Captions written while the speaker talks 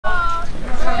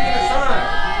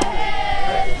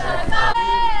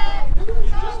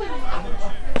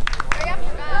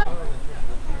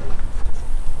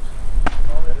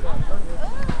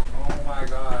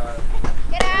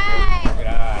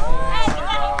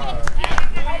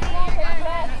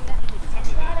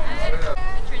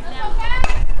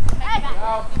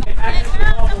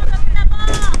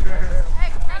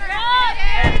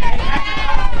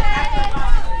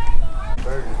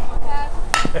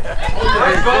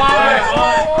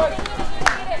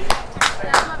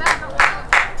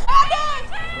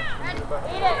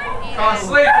caught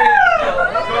sleeping.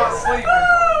 Caught sleeping.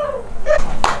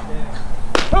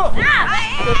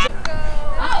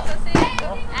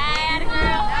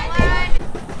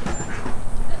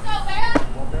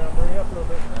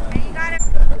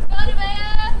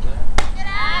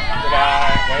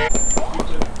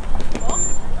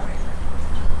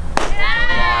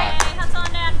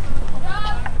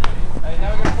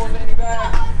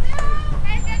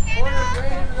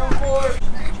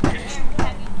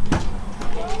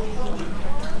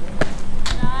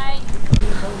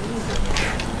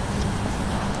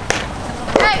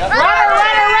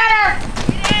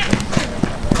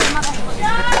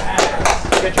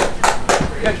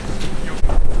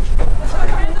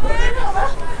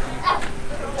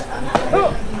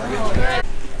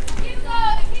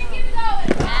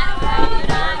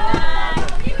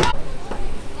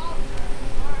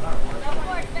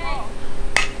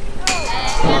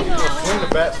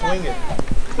 Bat swinging.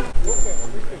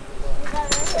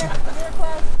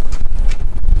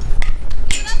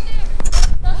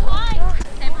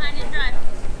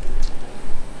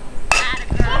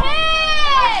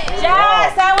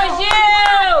 Jess, that was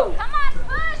you! Come on,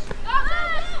 push! Go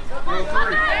push!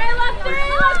 Look three!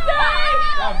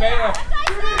 Not bad.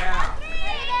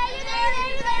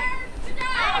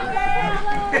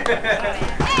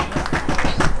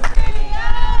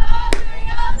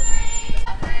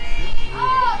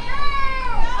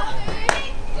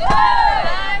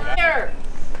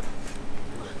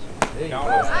 Good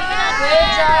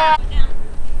job!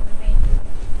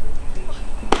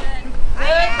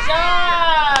 Good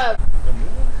job!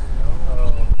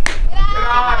 Get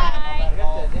on.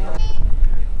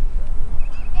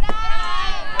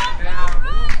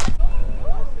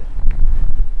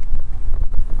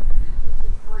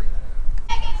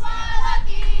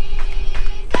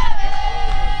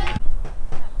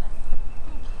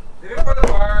 Did it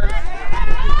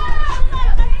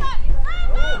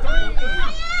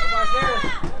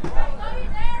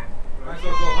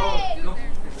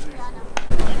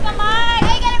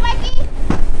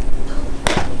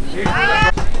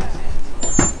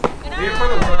for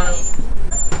the birds.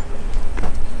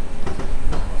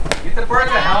 Get the bird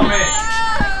the helmet.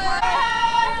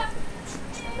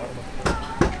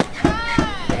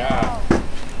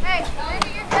 Hey, maybe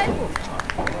you're good.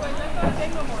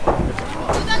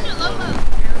 Who's on your logo?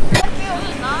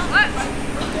 What?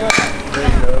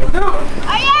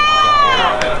 Oh yeah!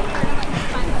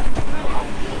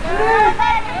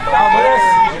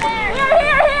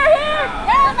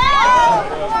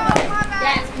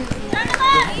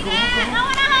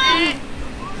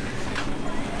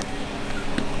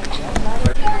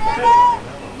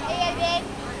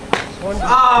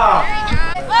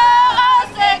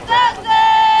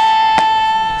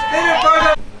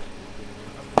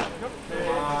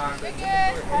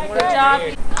 Good job.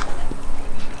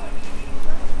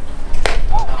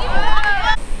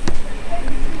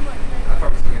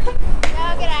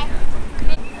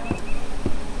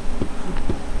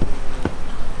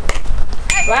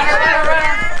 Runner, runner,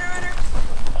 runner.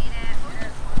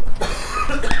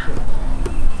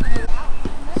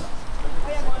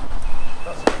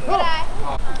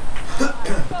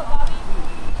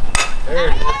 There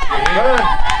it is. Run.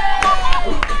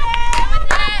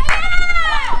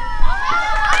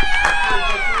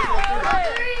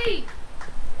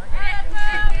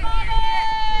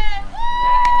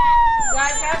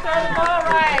 Guys, gotta throw the ball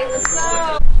right. Let's go.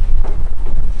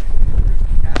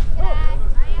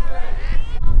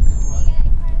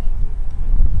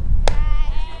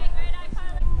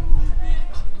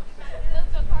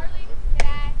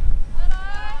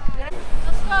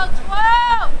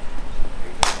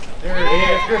 There it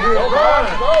is. Go, run.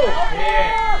 Go.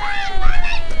 Yeah.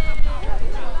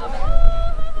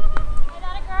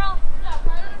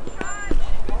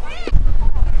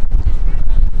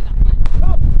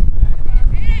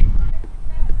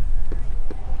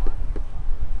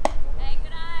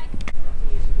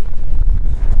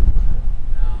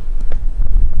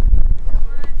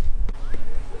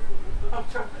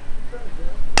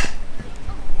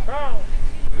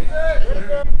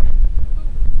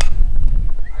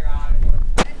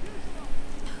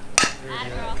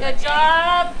 Good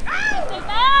job.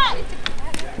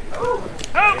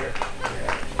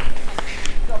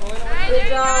 Good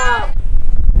job.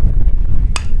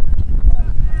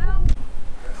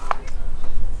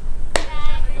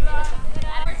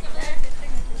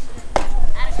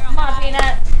 Come on,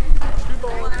 Peanut.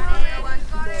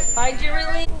 Find your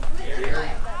release.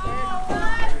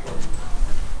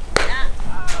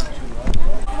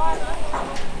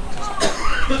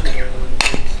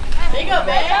 There you go,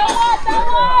 man.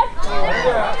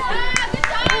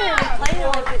 Play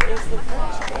like it is the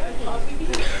first day.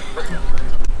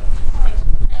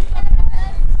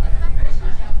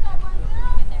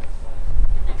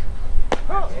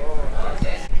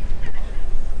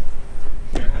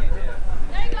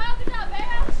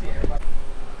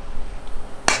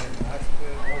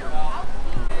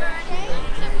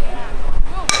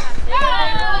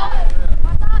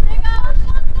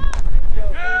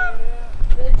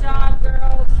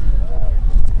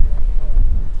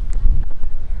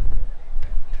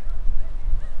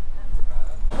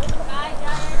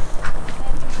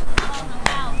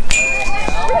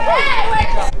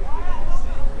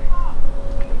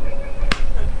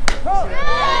 Got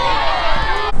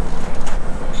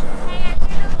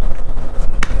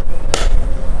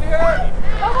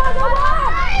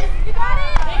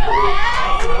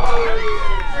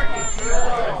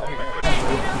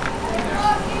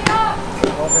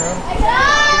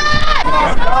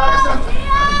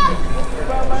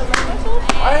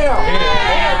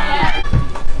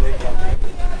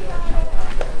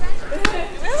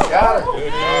it.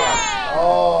 Good job.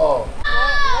 Oh.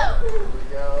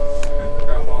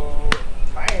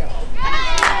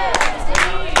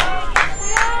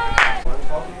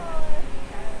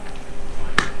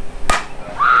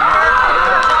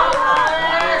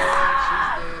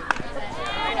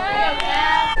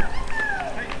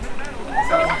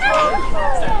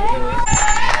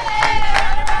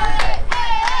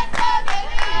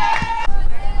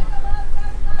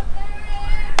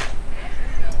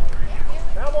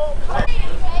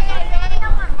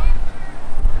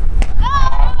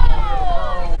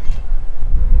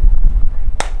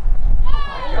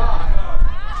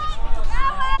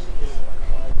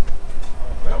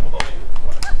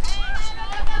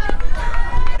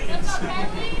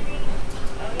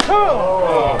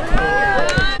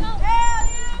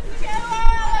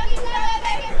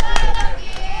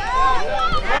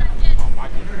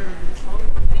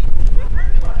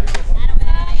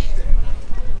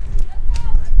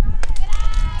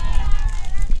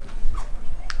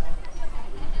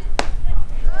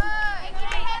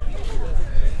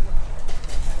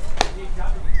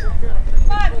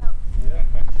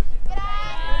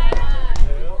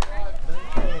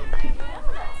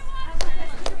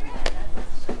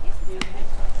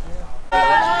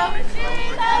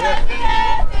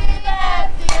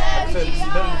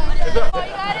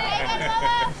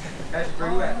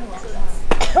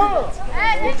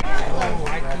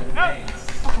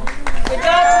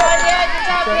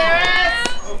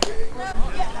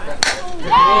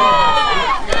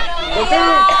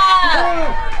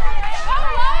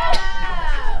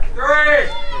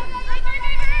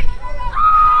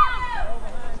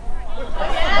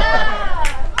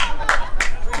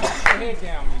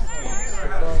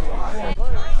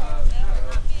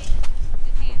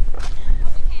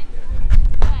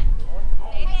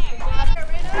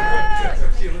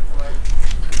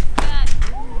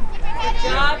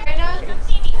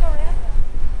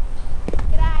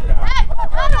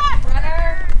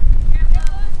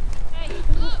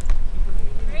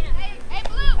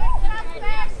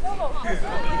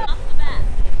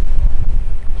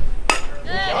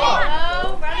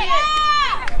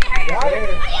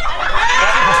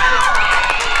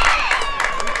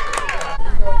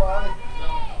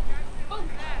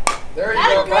 Here we go. Bam. There you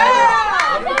go,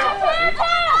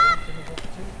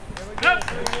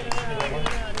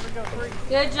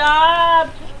 Good job.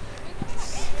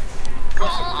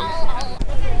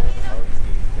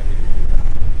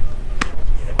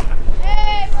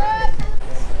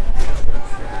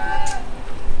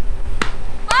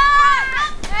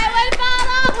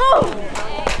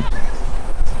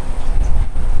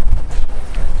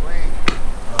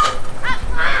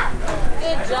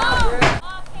 Good job.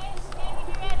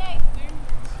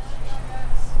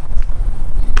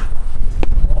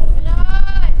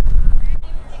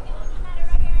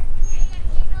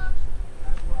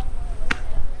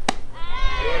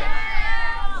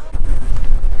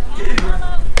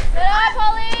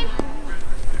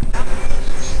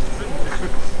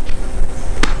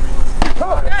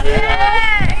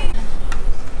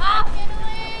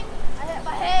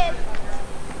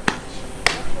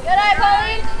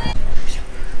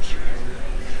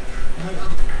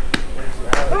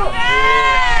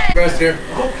 Rest here.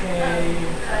 Okay.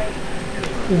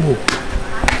 Ooh.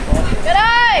 Good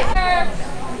eye.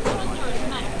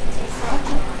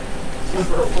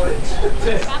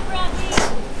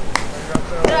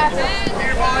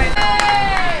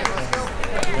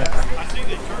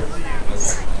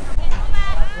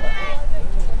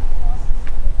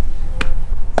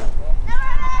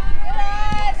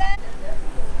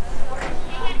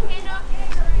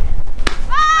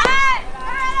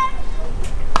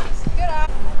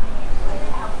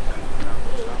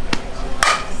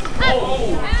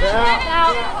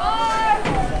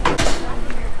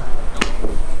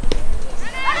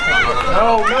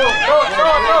 No, get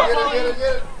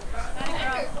it.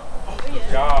 Good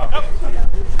job.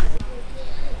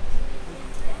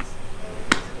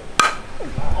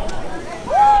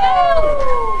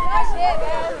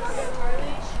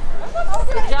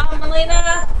 Good job,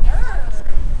 Melina.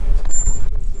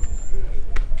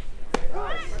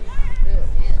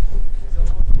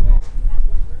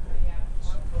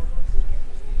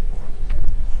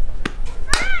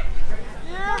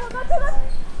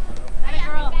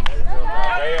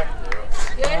 Yeah.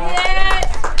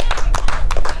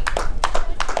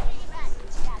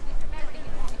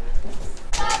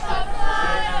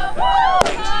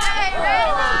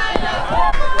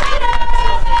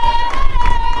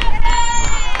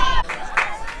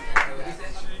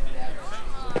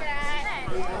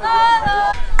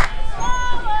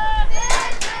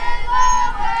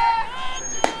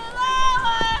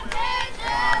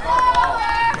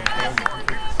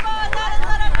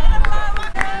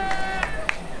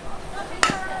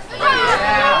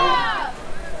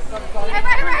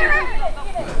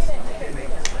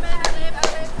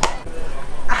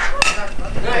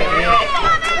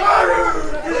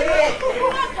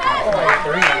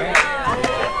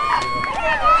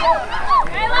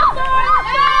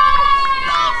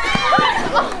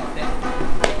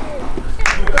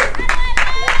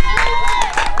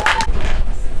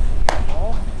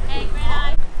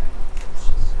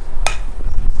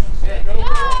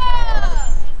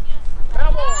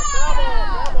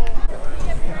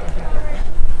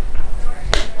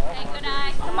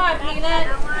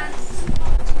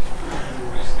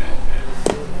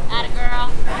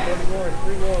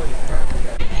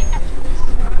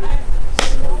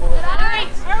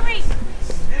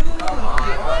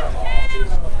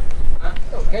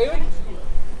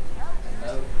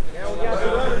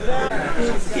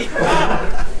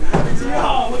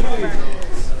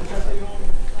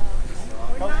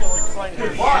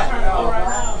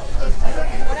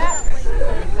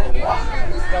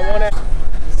 Got one out.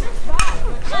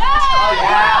 Oh,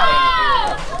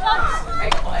 yeah.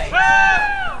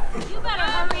 You better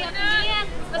hurry up again.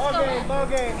 Let's go.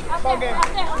 Ball game.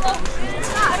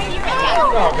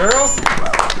 Come on, girls.